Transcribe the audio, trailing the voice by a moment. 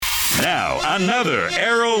Now, another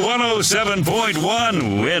Arrow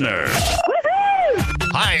 107.1 winner.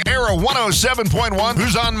 Hi, Arrow 107.1.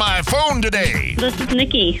 Who's on my phone today? This is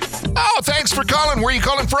Nikki. Oh, thanks for calling. Where are you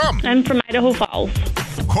calling from? I'm from Idaho Falls.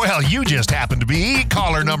 Well, you just happen to be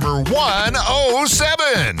caller number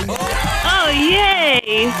 107. Oh,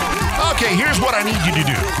 yay! Okay, here's what I need you to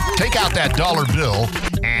do. Take out that dollar bill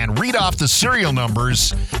and read off the serial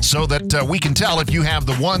numbers so that we can tell if you have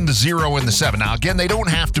the 1, the 0, and the 7. Now, again, they don't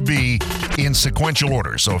have to be in sequential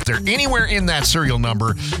order. So if they're anywhere in that serial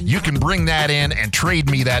number, you can bring that in and trade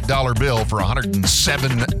me that dollar bill for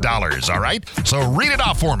 $107, all right? So read it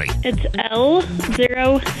off for me. It's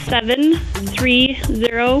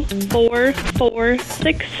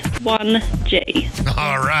L07304461J.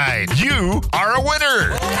 All right, you are a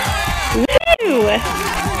winner. Woo!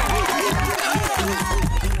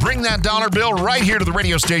 Bring that dollar bill right here to the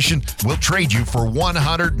radio station. We'll trade you for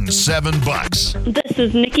 $107. This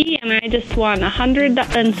is Nikki, and I just won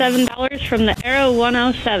 $107 from the Arrow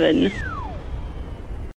 107.